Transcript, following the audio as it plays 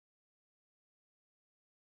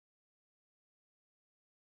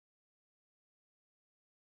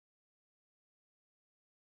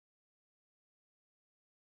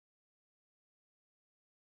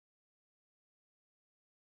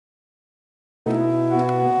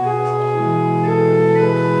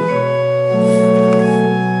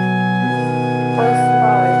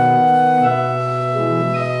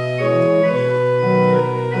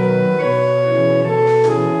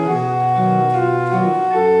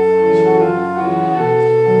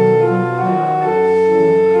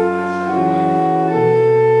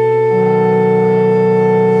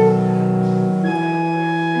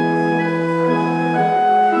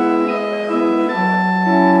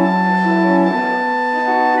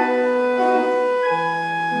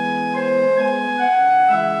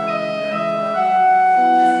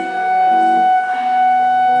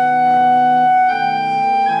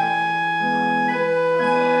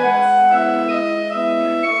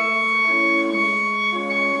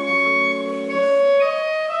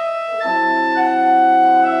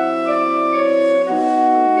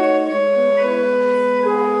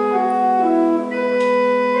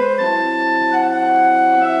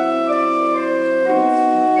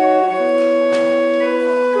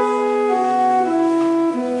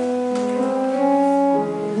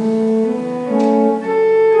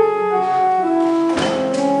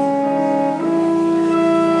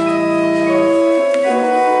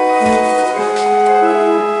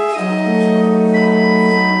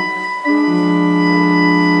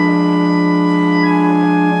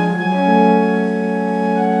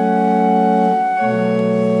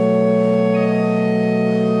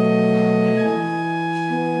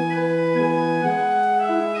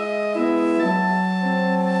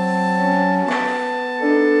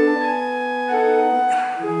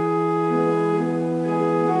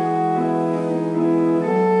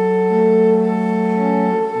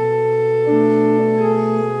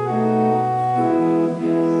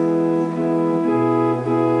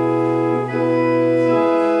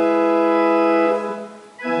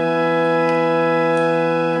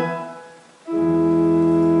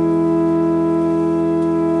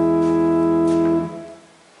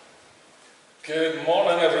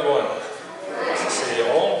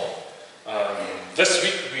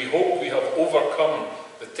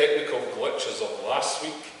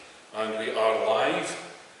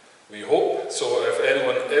we hope. So if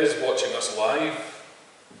anyone is watching us live,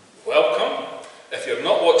 welcome. If you're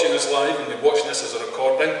not watching us live and you're watching this as a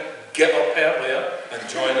recording, get up earlier and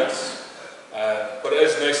join us. But it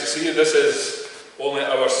is nice to see you. This is only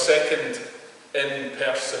our second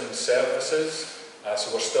in-person services,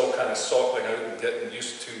 so we're still kind of sorting out and getting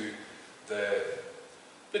used to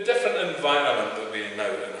the different environment that we now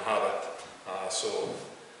inhabit. So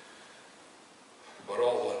we're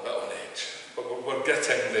all a bit on edge, but we're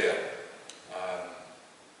getting there.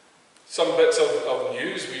 Some bits of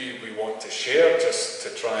news we want to share just to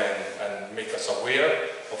try and make us aware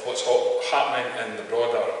of what's happening in the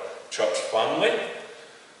broader church family.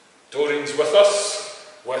 Doreen's with us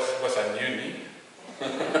with a new knee. So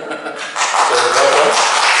well done.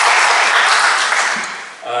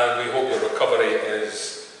 And we hope your recovery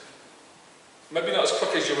is maybe not as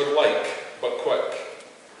quick as you would like, but quick.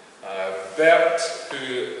 Bert,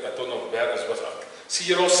 who, I don't know if Bert is with us. See,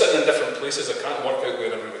 you're all sitting in different places. I can't work out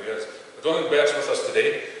where everybody is. I don't think Bert's with us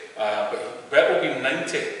today, but Bert will be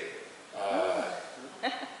 90.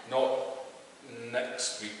 Not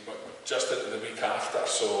next week, but just the week after.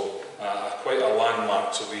 So quite a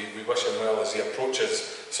landmark. So we wish him well as he approaches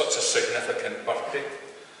such a significant birthday.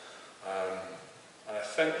 And I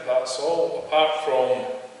think that's all, apart from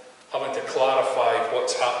having to clarify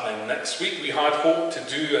what's happening next week. We had hoped to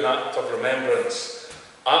do an act of remembrance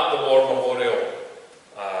at the War Memorial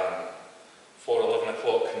for 11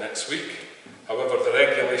 o'clock next week. However, the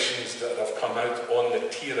regulations that have come out on the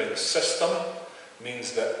tiering system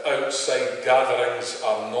means that outside gatherings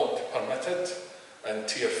are not permitted in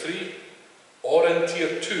Tier 3 or in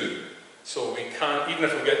Tier 2. So we can't, even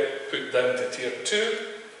if we get put down to Tier 2,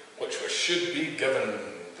 which we should be given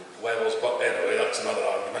the levels, but anyway, that's another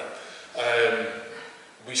argument.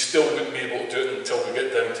 We still wouldn't be able to do it until we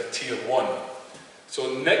get down to Tier 1.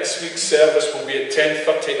 So next week's service will be at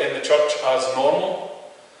 10:30 in the church as normal,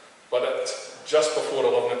 but at just before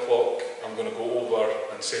 11 o'clock I'm going to go over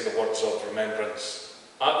and say the words of remembrance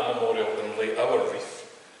at the memorial and lay our wreath,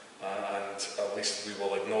 and at least we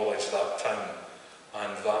will acknowledge that time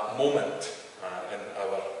and that moment in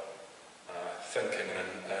our thinking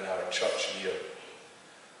and in our church year.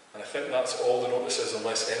 And I think that's all the notices,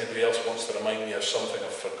 unless anybody else wants to remind me of something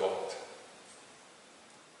I've forgot.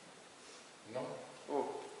 No? Oh.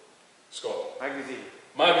 Scott? Magazine.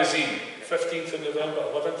 Magazine. 15th of November,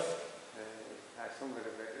 11th? Somewhere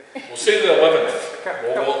about there. We'll say the 11th.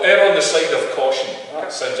 We'll err on the side of caution.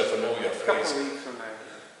 That sounds a familiar phrase. A couple of weeks from now,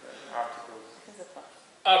 articles.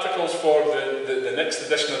 Articles for the next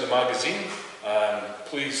edition of the magazine.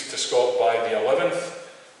 Please to stop by the 11th.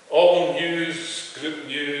 All news, group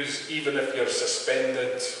news, even if you're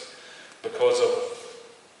suspended because of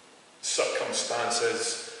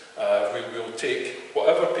circumstances, we will take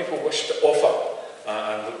whatever people wish to offer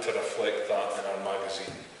and look to reflect that in our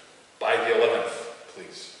magazine. By the 11th,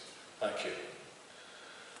 please. Thank you.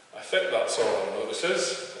 I think that's all our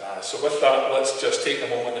notices. So with that, let's just take a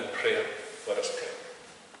moment in prayer. Let us pray.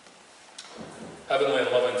 Heavenly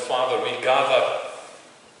and loving Father, we gather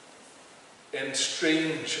in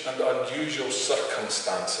strange and unusual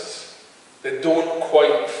circumstances that don't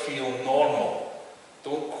quite feel normal,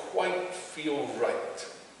 don't quite feel right.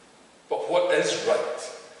 But what is right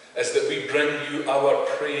is that we bring you our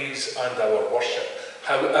praise and our worship,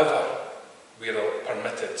 however we are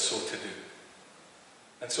permitted so to do.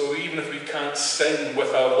 And so even if we can't sing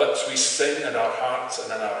with our lips, we sing in our hearts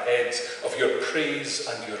and in our heads of your praise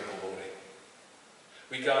and your glory.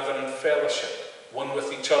 We gather in fellowship, one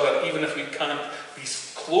with each other, even if we can't be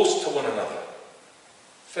close to one another.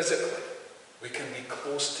 Physically, we can be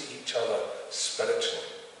close to each other spiritually.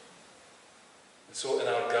 And so in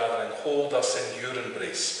our gathering, hold us in your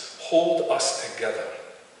embrace. Hold us together.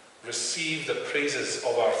 Receive the praises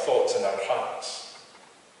of our thoughts and our hearts.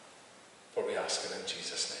 For we ask it in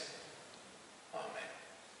Jesus' name. Amen.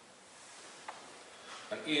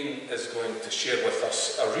 And Ian is going to share with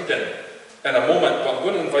us a reading in a moment, but I'm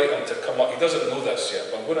going to invite him to come up. He doesn't know this yet,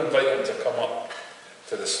 but I'm going to invite him to come up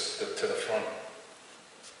to the front.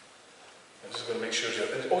 I'm just going to make sure you're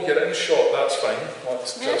in. Oh, you're in shot, that's fine.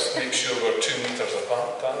 Let's just make sure we're 2 meters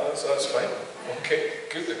apart. That's fine. Okay,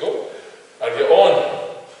 good to go. Are you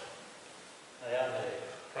on? I am.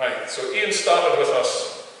 Right, so Ian started with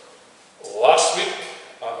us last week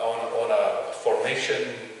on a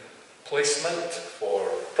formation placement for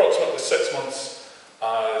approximately 6 months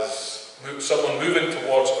as someone moving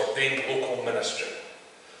towards ordained local ministry.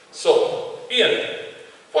 So, Ian,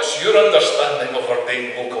 what's your understanding of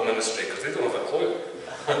ordained local ministry? Because they don't have a clue.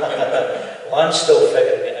 Well, I'm still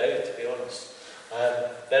figuring it out, to be honest.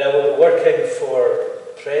 But I was working for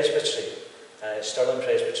Presbytery Stirling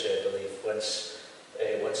Presbytery, I believe, once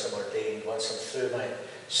I'm ordained, once I'm through my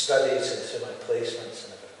studies and through my placements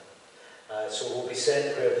and everything. So we'll be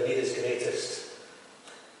sent where the need is greatest.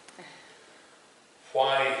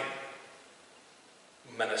 Why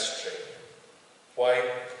ministry? Why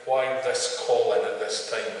this calling at this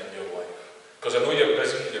time in your life? Because I know you're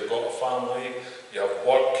busy, you've got a family, you have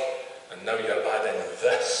work, and now you're adding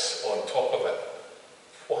this on top of it.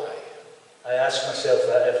 Why? I ask myself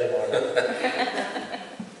that every morning.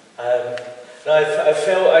 I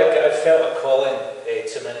felt a calling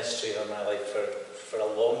to ministry in my life for a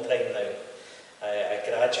long time now. I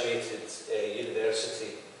graduated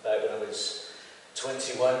university back when I was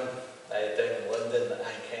 21 down in London,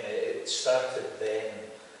 and it started then,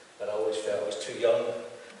 but I always felt I was too young.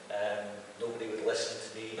 Nobody would listen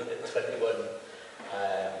to me at 21.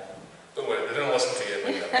 Don't worry, they didn't listen to you.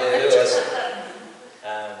 They didn't listen.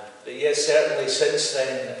 But yes, certainly since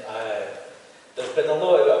then, there's been a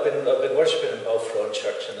lot. I've been worshipping in Balfron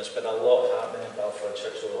Church, and there's been a lot happening in Balfron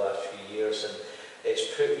Church over the last few years, and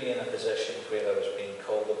it's put me in a position where I was being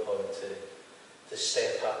called upon to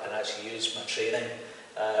step up and actually use my training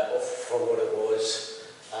for what it was,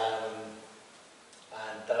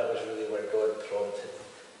 and that was really where God prompted.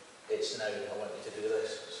 It's now, I want you to do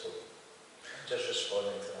this. So I'm just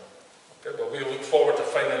responding to that. Okay, well, we look forward to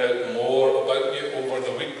finding out more about you over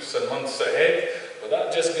the weeks and months ahead, but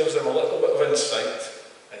that just gives them a little bit of insight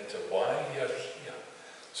into why you're here.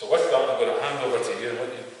 So with that, I'm going to hand over to you and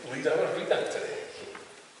let you lead our reading today.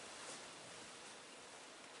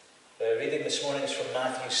 The reading this morning is from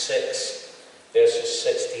Matthew 6, verses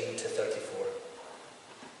 16 to 34.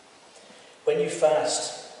 When you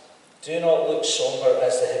fast, do not look sombre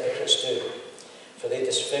as the hypocrites do, for they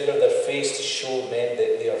disfigure their face to show men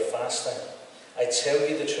that they are fasting. I tell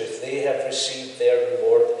you the truth, they have received their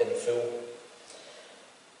reward in full.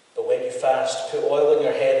 But when you fast, put oil on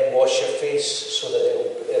your head and wash your face, so that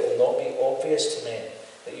it will not be obvious to men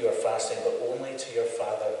that you are fasting, but only to your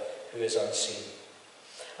Father who is unseen.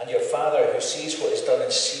 And your Father who sees what is done in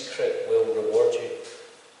secret will reward you.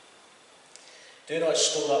 Do not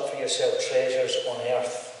store up for yourself treasures on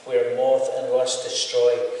earth, where moth and rust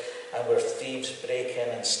destroy, and where thieves break in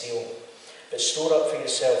and steal. But store up for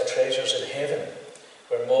yourself treasures in heaven,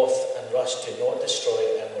 where moth and rust do not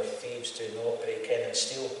destroy, and where thieves do not break in and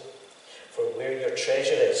steal. For where your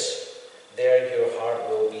treasure is, there your heart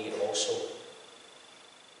will be also.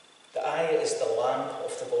 The eye is the lamp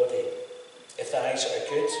of the body. If the eyes are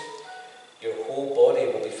good, your whole body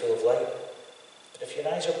will be full of light. But if your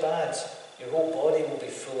eyes are bad, your whole body will be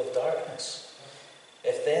full of darkness.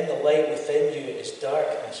 If then the light within you is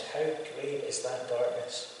darkness, how great is that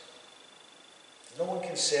darkness? No one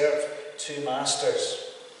can serve two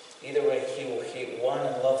masters. Either way, he will hate one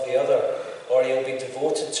and love the other, or he will be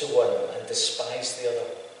devoted to one and despise the other.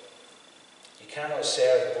 You cannot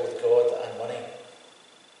serve both God and money.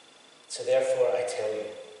 So therefore I tell you,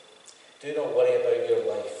 do not worry about your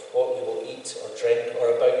life, what you will eat or drink,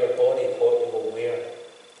 or about your body, what you will wear.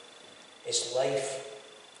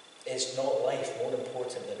 Is not life more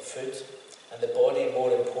important than food, and the body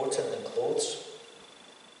more important than clothes?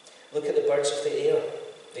 Look at the birds of the air.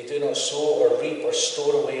 They do not sow or reap or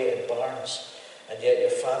store away in barns, and yet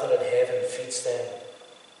your Father in heaven feeds them.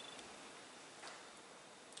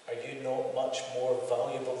 Are you not much more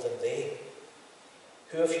valuable than they?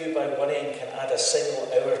 Who of you by worrying can add a single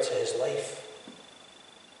hour to his life?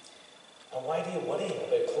 And why do you worry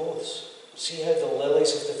about clothes? See how the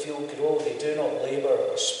lilies of the field grow. They do not labour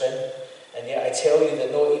or spin. And yet I tell you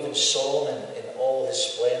that not even Solomon in all his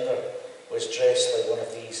splendour was dressed like one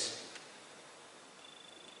of these.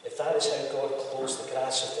 If that is how God clothes the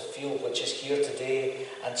grass of the field, which is here today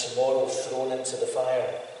and tomorrow thrown into the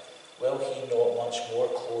fire, will he not much more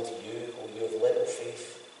clothe you, O you of little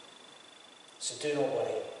faith? So do not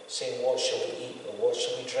worry, saying, what shall we eat, or what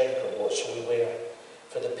shall we drink, or what shall we wear?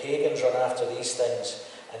 For the pagans run after these things,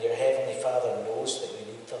 and your heavenly Father knows that you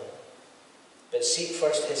need them. But seek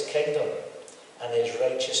first his kingdom and his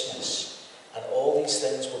righteousness, and all these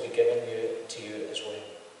things will be given to you as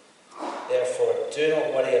well. Therefore, do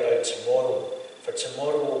not worry about tomorrow, for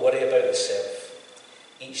tomorrow will worry about itself.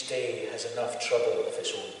 Each day has enough trouble of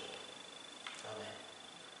its own. Amen.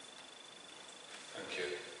 Thank you.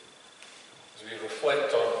 As we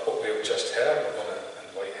reflect on what we have just heard, we're going to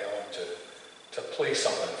invite Helen to play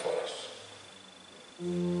something for us.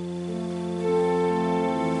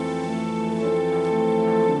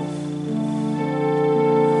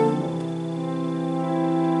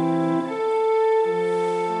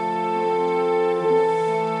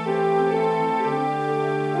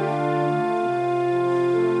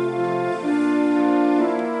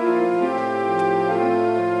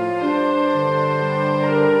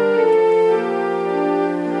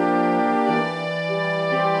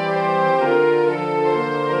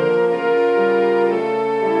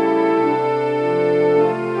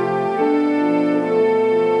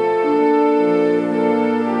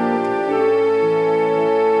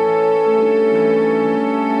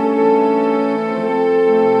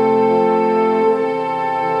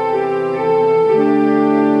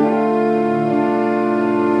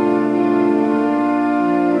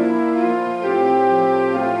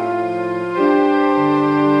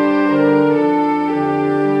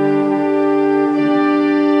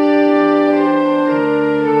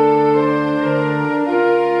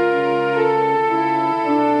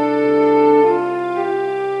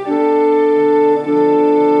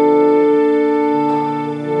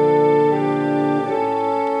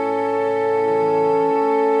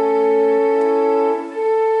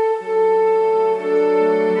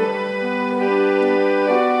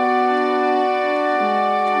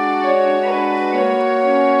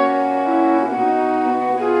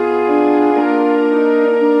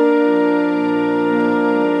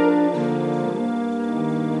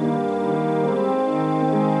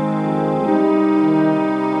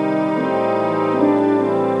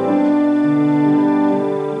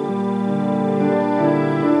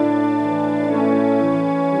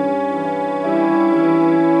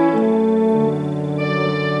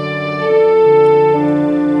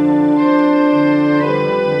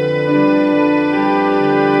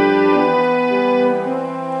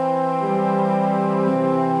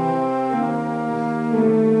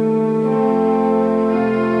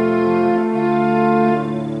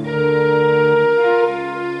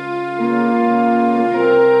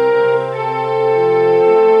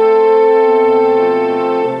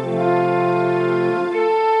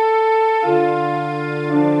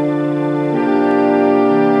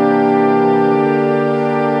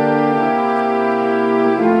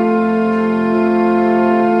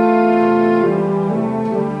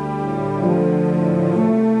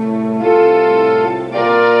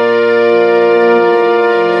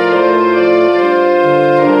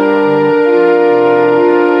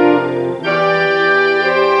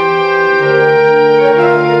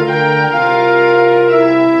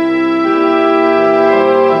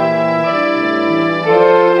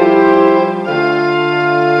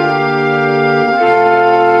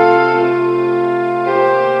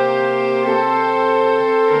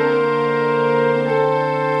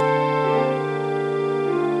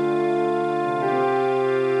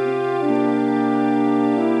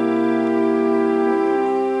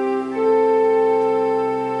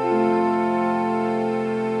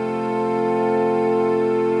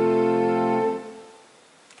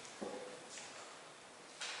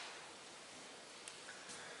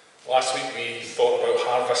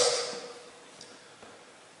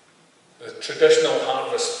 traditional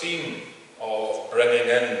harvest theme of bringing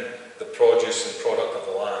in the produce and product of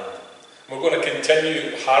the land. We're going to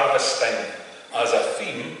continue harvesting as a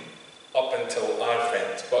theme up until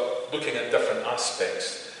Advent, but looking at different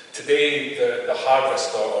aspects. Today, the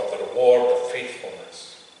harvest or the reward of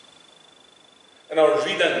faithfulness. In our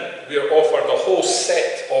reading, we are offered a whole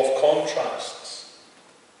set of contrasts,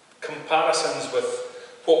 comparisons with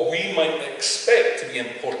what we might expect to be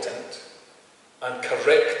important, and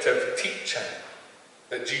corrective teaching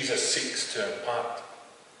that Jesus seeks to impart.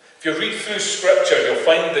 If you read through Scripture, you'll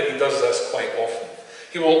find that he does this quite often.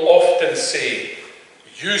 He will often say,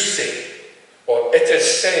 "You say," or "It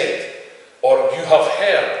is said," or "You have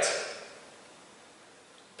heard,"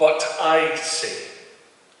 "But I say."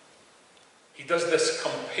 He does this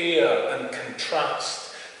compare and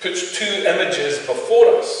contrast, puts two images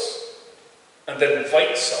before us, and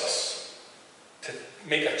invites us to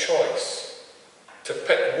make a choice, to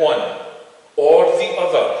pick one or the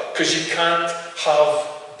other, because you can't have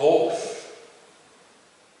both.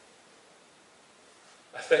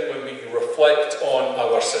 I think when we reflect on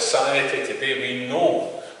our society today, we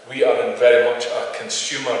know we are in very much a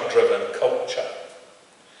consumer-driven culture.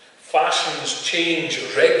 Fashions change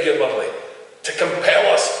regularly to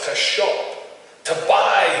compel us to shop, to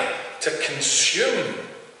buy, to consume.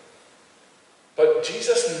 But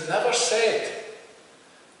Jesus never said,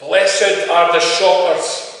 "Blessed are the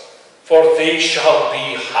shoppers, for they shall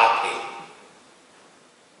be happy."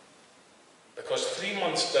 Because 3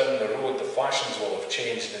 months down the road, the fashions will have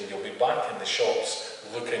changed and you'll be back in the shops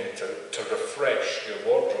looking to refresh your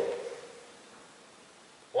wardrobe.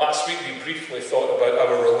 Last week we briefly thought about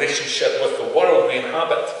our relationship with the world we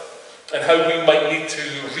inhabit and how we might need to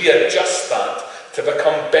readjust that to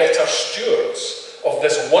become better stewards of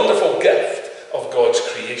this wonderful gift of God's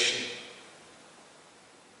creation.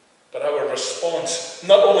 But our response,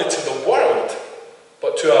 not only to the world,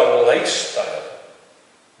 but to our lifestyle,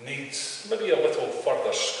 needs maybe a little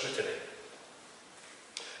further scrutiny.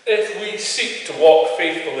 If we seek to walk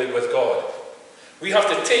faithfully with God, we have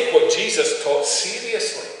to take what Jesus taught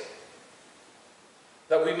seriously.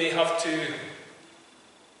 That we may have to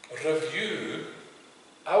review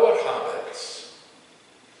our habits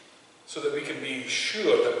so that we can be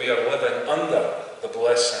sure that we are living under the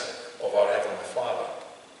blessing of our Heavenly Father.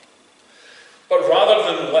 But rather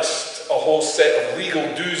than list a whole set of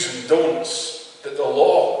legal do's and don'ts that the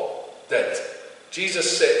law did,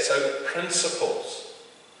 Jesus sets out principles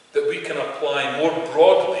that we can apply more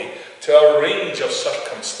broadly to a range of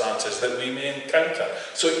circumstances that we may encounter.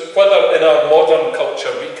 So whether in our modern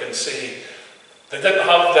culture we can say, they didn't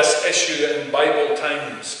have this issue in Bible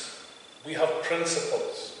times, we have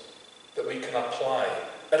principles that we can apply,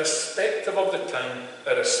 irrespective of the time,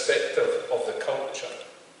 irrespective of the culture.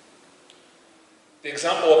 The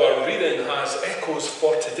example of our reading has echoes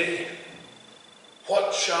for today.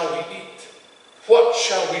 What shall we eat? What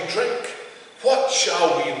shall we drink? What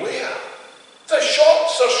shall we wear? The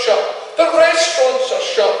shops are shut. The restaurants are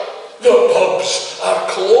shut. The pubs are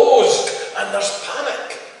closed. And there's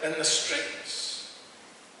panic in the streets.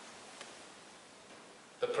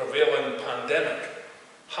 The prevailing pandemic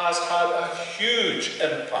has had a huge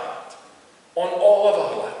impact on all of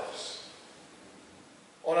our lives,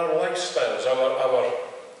 on our lifestyles, our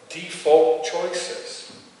default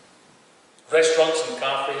choices. Restaurants and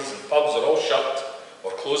cafes and pubs are all shut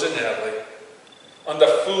or closing early. Under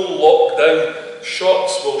full lockdown,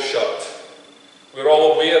 shops will shut. We're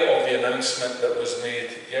all aware of the announcement that was made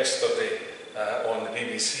yesterday on the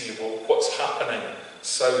BBC about what's happening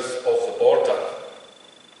south of the border.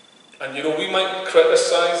 And you know, we might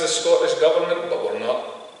criticise the Scottish Government, but we're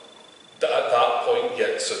not at that point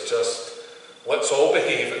yet, so just let's all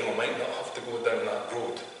behave and we might not have to go down that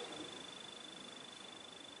road.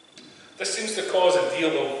 This seems to cause a deal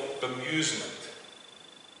of bemusement,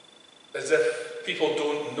 as if people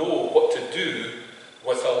don't know what to do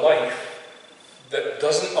with a life that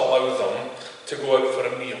doesn't allow them to go out for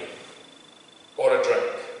a meal, or a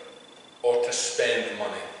drink, or to spend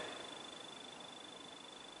money.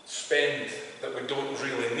 Spend that we don't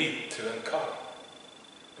really need to incur.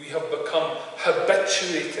 We have become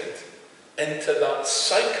habituated into that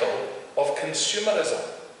cycle of consumerism.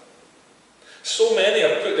 So many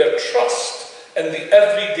have put their trust in the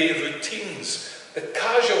everyday routines, the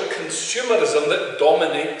casual consumerism that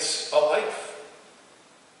dominates a life.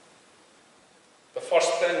 The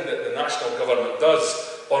first thing that the national government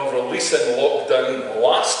does on releasing lockdown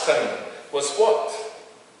last time was what?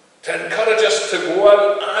 To encourage us to go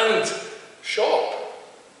out and shop.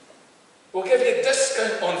 We'll give you a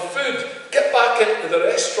discount on food. Get back into the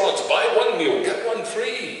restaurants, buy one meal, get one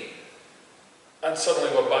free. And suddenly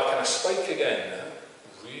we're back in a spike again.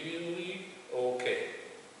 Really? Okay.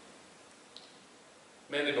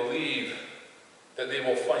 Many believe that they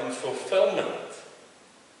will find fulfillment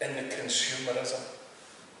in the consumerism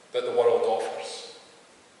that the world offers.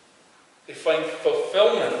 They find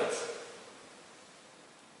fulfillment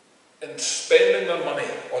in spending their money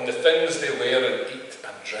on the things they wear and eat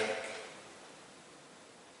and drink.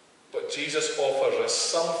 But Jesus offers us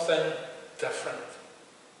something different.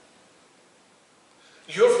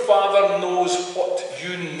 Your Father knows what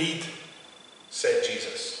you need, said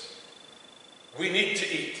Jesus. We need to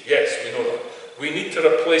eat. Yes, we know that. We need to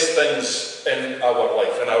replace things in our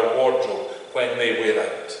life, in our wardrobe, when they wear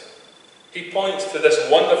out. He points to this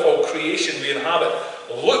wonderful creation we inhabit.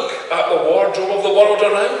 Look at the wardrobe of the world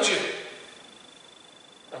around you.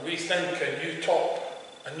 And we think a new top,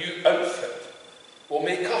 a new outfit will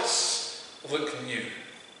make us look new.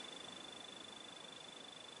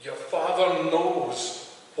 Your Father knows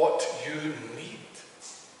what you need.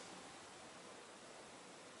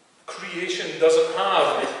 Creation doesn't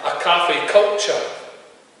have a cafe culture,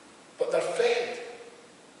 but they're fed.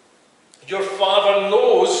 Your Father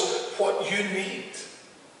knows what you need.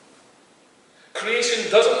 Creation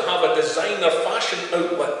doesn't have a designer fashion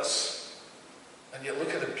outlets, and yet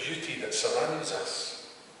look at the beauty that surrounds us.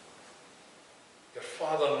 Your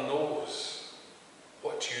Father knows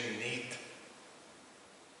what you need.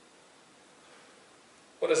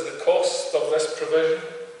 What is the cost of this provision?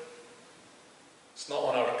 It's not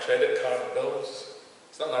on our credit card bills.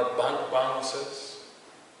 It's not on our bank balances.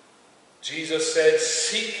 Jesus said,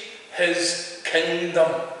 seek his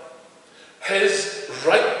kingdom, his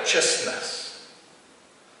righteousness.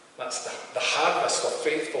 That's the harvest of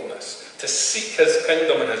faithfulness, to seek his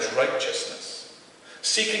kingdom and his righteousness.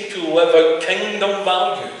 Seeking to live out kingdom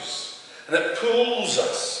values. And it pulls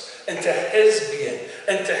us into his being,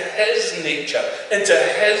 into his nature, into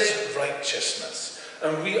his righteousness.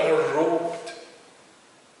 And we are robed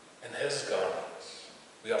in his garments.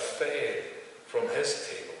 We are fed from his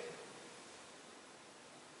table.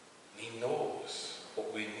 He knows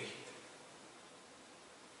what we need.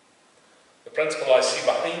 The principle I see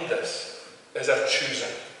behind this is our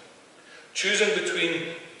choosing. Choosing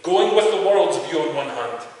between going with the world's view on one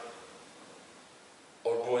hand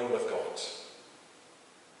or going with God's.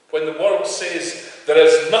 When the world says there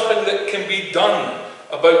is nothing that can be done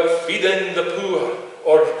about feeding the poor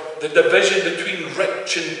or the division between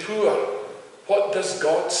rich and poor, what does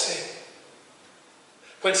God say?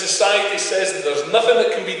 When society says that there's nothing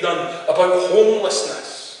that can be done about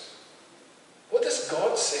homelessness, what does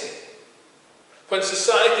God say? When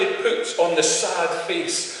society puts on the sad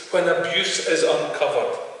face when abuse is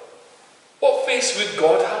uncovered, what face would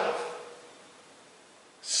God have?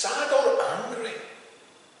 Sad or angry?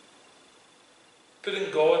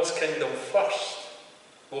 Putting God's kingdom first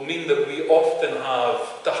will mean that we often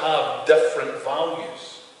have to have different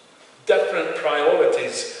values, different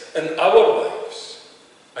priorities in our lives,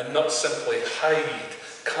 and not simply hide,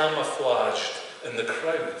 camouflaged in the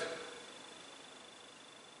crowd.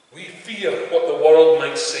 We fear what the world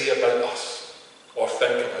might say about us or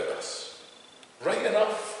think about us. Right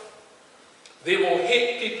enough. They will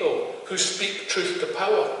hate people who speak truth to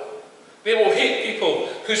power. They will hate people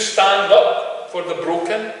who stand up for the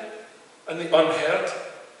broken and the unheard.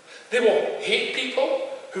 They will hate people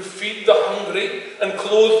who feed the hungry and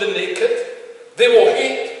clothe the naked. They will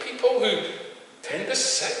hate people who tend the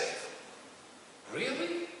sick.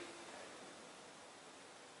 Really?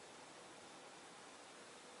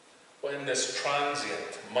 When this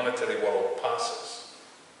transient monetary world passes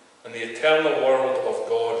and the eternal world of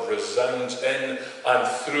God resounds in and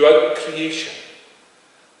throughout creation,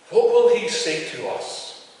 what will he say to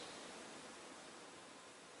us?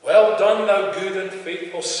 Well done, thou good and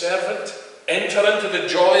faithful servant. Enter into the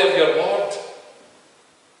joy of your Lord.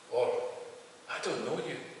 Or, I don't know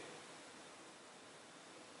you.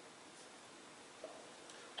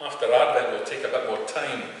 After Advent, we'll take a bit more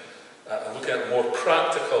time looking at a more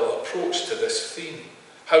practical approach to this theme.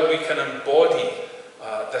 How we can embody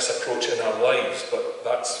this approach in our lives, but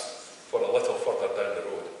that's for a little further down the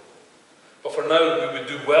road. But for now, we would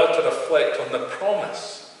do well to reflect on the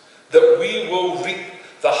promise that we will reap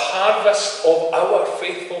the harvest of our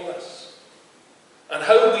faithfulness. And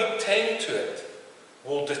how we tend to it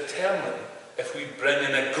will determine if we bring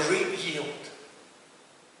in a great yield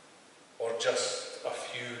or just a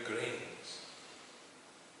few grains.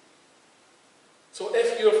 So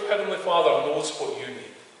if your Heavenly Father knows what you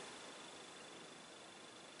need,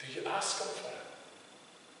 do you ask him for it?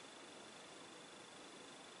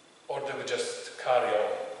 Or do we just carry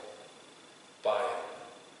on by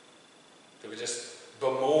it? Do we just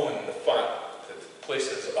bemoan the fact that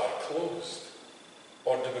places are closed?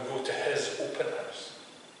 Or do we go to his open house,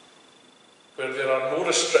 where there are no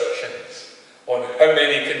restrictions on how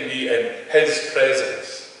many can be in his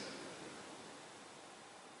presence?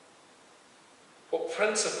 What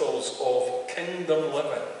principles of kingdom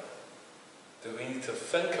living do we need to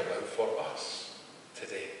think about for us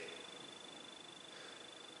today?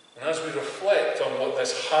 And as we reflect on what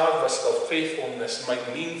this harvest of faithfulness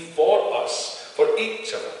might mean for us, for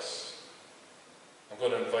each of us, I'm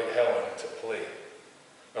going to invite Helen to play.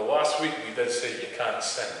 Now, last week we did say you can't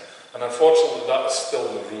sing, and unfortunately that is still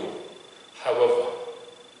the rule. However,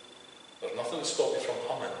 there's nothing to stop you from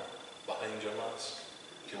humming behind your mask.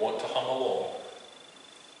 If you want to hum along,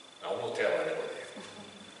 I'll not tell anybody.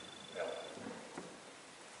 No.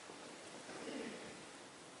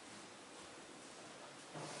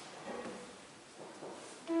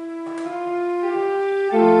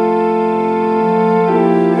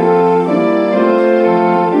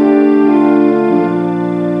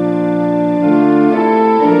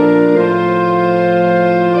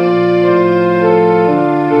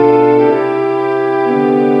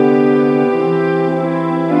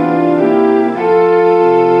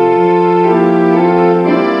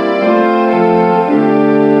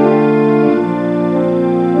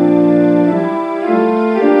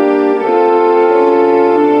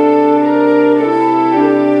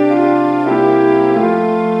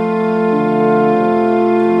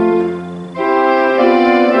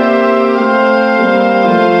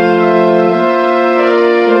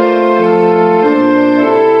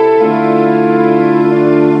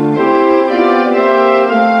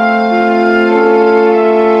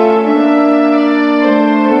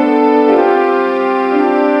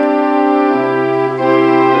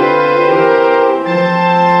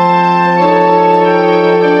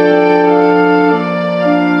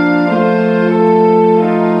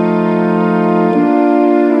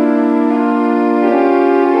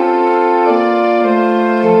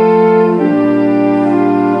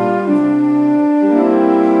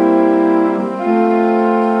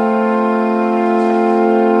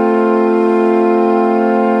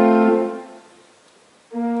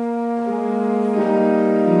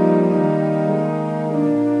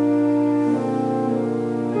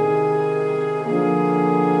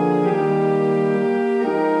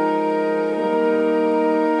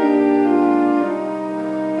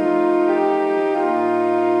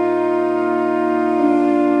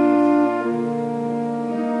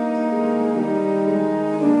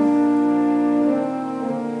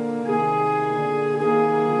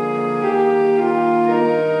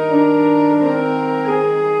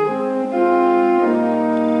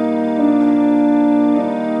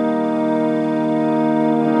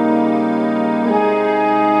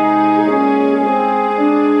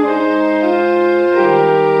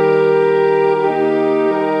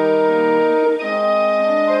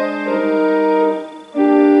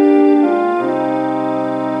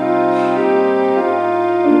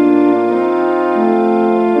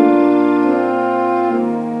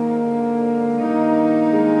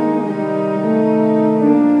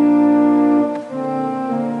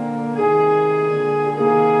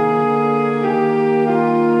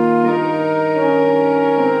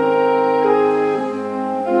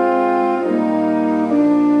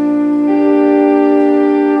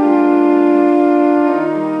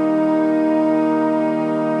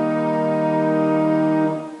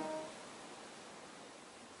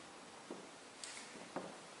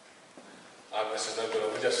 Agnes is now going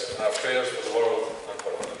to lead us in our prayers for the world and for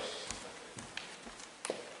others.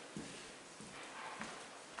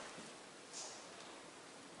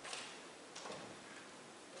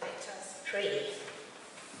 Let us pray.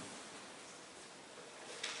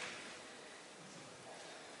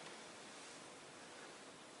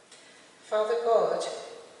 Father God,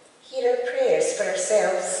 hear our prayers for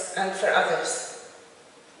ourselves and for others.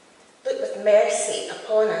 Look with mercy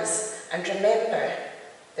upon us and remember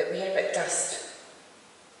that we are but dust.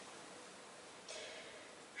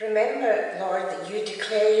 Remember, Lord, that you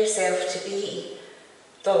declare yourself to be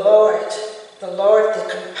the Lord, the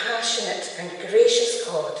compassionate and gracious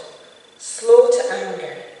God, slow to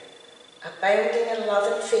anger, abounding in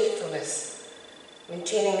love and faithfulness,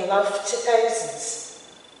 maintaining love to thousands,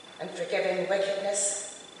 and forgiving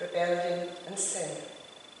wickedness, rebellion, and sin.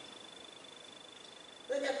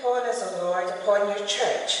 Look upon us, O Lord, upon your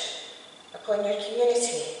church, upon your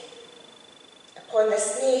community, upon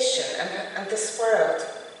this nation and this world,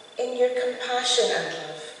 in your compassion and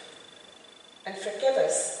love, and forgive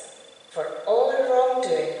us for all our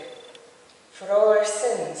wrongdoing, for all our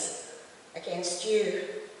sins against you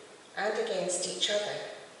and against each other.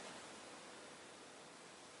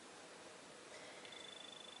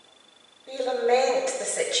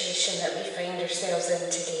 situation that we find ourselves in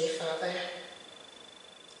today, Father.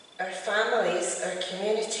 Our families, our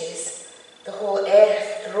communities, the whole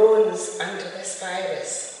earth groans under this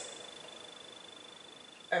virus.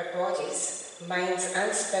 Our bodies, minds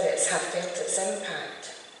and spirits have felt its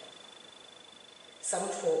impact. Some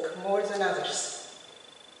folk more than others.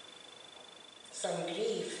 Some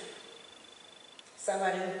grieve. Some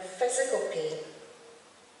are in physical pain.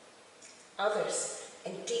 Others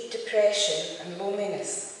in deep depression and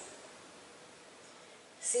loneliness.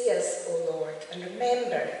 See us, O Lord, and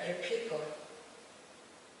remember your people.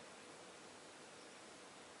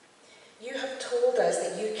 You have told us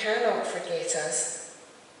that you cannot forget us.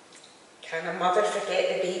 Can a mother forget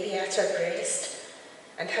the baby at her breast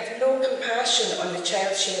and have no compassion on the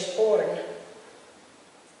child she has born?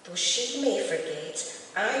 Though she may forget,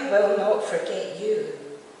 I will not forget you.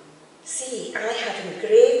 See, I have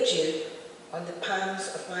engraved you on the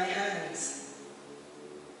palms of my hands.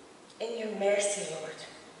 In your mercy, Lord,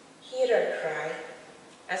 hear our cry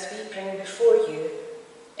as we bring before you,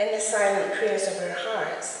 in the silent prayers of our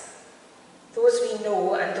hearts, those we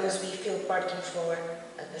know and those we feel burdened for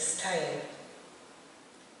at this time.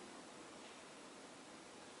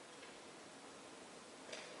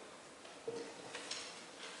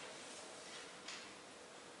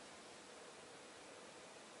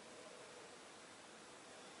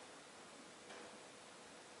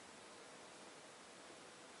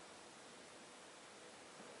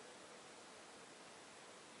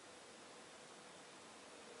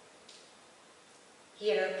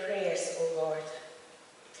 Hear our prayers, O Lord.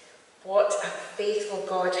 What a faithful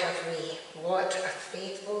God have we. What a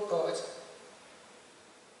faithful God.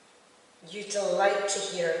 You delight to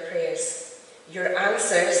hear our prayers. Your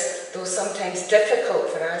answers, though sometimes difficult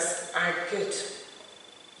for us, are good.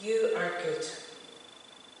 You are good.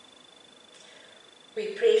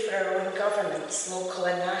 We pray for our own governments, local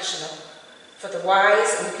and national, for the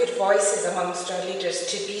wise and good voices amongst our leaders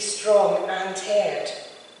to be strong and heard.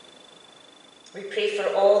 We pray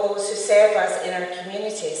for all those who serve us in our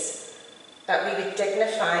communities, that we would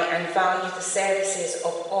dignify and value the services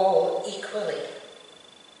of all equally.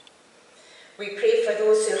 We pray for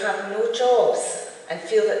those who have no jobs and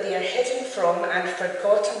feel that they are hidden from and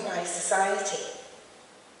forgotten by society.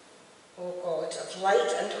 O God of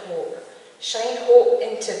light and hope, shine hope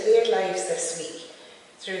into their lives this week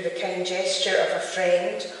through the kind gesture of a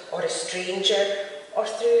friend or a stranger or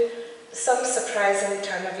through some surprising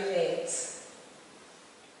turn of events.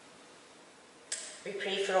 We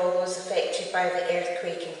pray for all those affected by the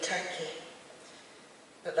earthquake in Turkey,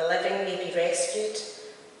 that the living may be rescued,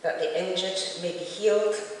 that the injured may be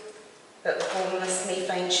healed, that the homeless may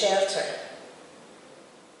find shelter.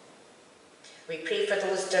 We pray for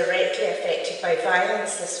those directly affected by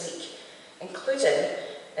violence this week, including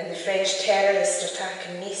in the French terrorist attack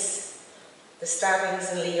in Nice, the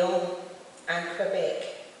stabbings in Lyon and Quebec.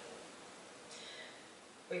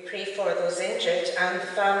 We pray for those injured and the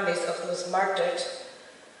families of those murdered,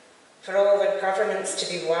 for all their governments to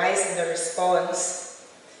be wise in their response,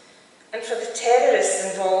 and for the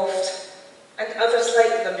terrorists involved and others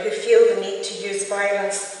like them who feel the need to use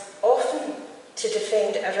violence, often to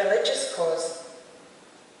defend a religious cause.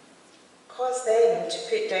 Cause them to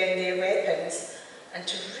put down their weapons and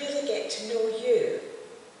to really get to know you,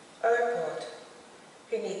 our God,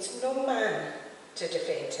 who needs no man to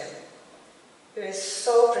defend him, who is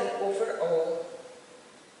sovereign over all,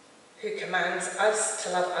 who commands us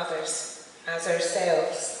to love others as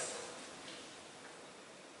ourselves.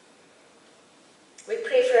 We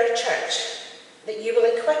pray for our church, that you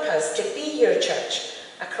will equip us to be your church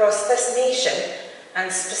across this nation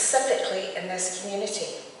and specifically in this community.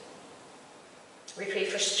 We pray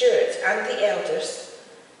for Stuart and the elders,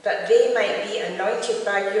 that they might be anointed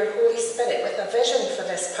by your Holy Spirit with a vision for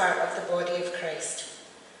this part of the body of Christ,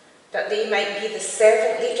 that they might be the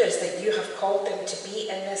servant leaders that you have called them to be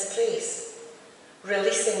in this place,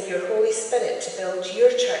 releasing your Holy Spirit to build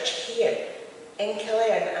your church here in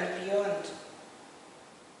Killearn and beyond.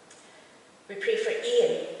 We pray for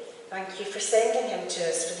Ian. Thank you for sending him to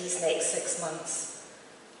us for these next 6 months.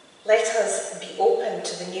 Let us be open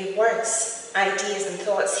to the new words, ideas and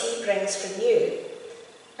thoughts he brings from you,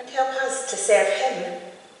 and help us to serve him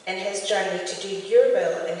in his journey to do your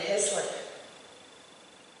will in his life.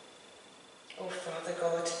 Oh, Father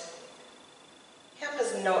God, help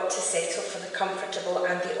us not to settle for the comfortable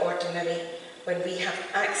and the ordinary when we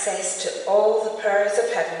have access to all the powers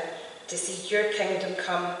of heaven to see your kingdom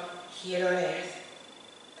come here on earth.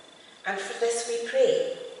 And for this we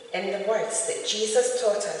pray in the words that Jesus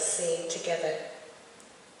taught us, saying together,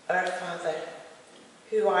 Our Father,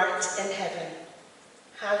 who art in heaven,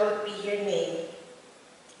 hallowed be your name.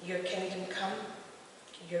 Your kingdom come,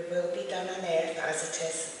 your will be done on earth as it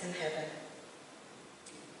is in heaven.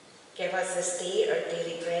 Give us this day our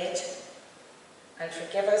daily bread, and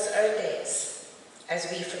forgive us our debts, as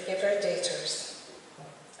we forgive our debtors.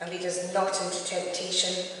 And lead us not into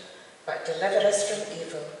temptation, but deliver us from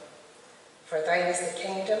evil. For thine is the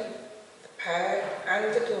kingdom, the power,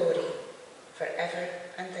 and the glory, forever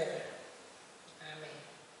and ever. Amen.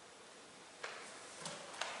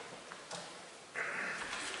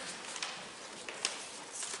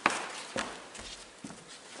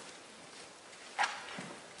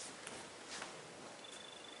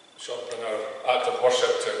 Shall we bring our act of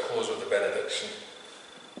worship to a close with the benediction?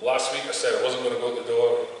 Last week I said I wasn't going to go to the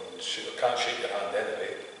door. I can't shake your hand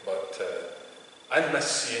anyway, but I miss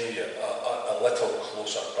seeing you a little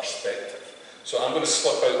closer perspective. So I'm going to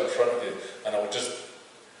slip out in front of you, and I'll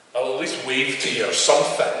at least wave to you or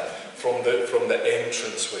something from the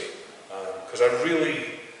entranceway, because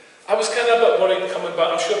I was kind of a bit worried coming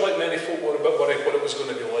back. I'm sure, like many folk, were a bit worried what it was going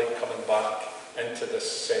to be like coming back into this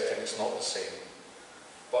setting. It's not the same,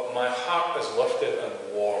 but my heart is lifted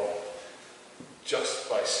and warm just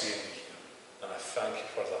by seeing you here, and I thank you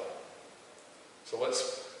for that. So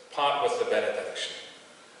let's part with the benediction.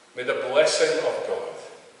 May the blessing of God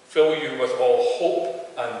fill you with all hope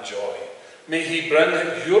and joy. May he bring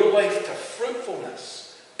your life to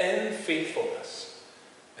fruitfulness in faithfulness,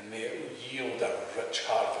 and may it yield a rich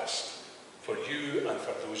harvest for you and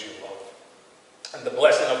for those you love. And the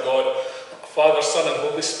blessing of God, Father, Son, and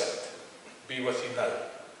Holy Spirit be with you now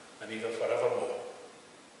and even forevermore.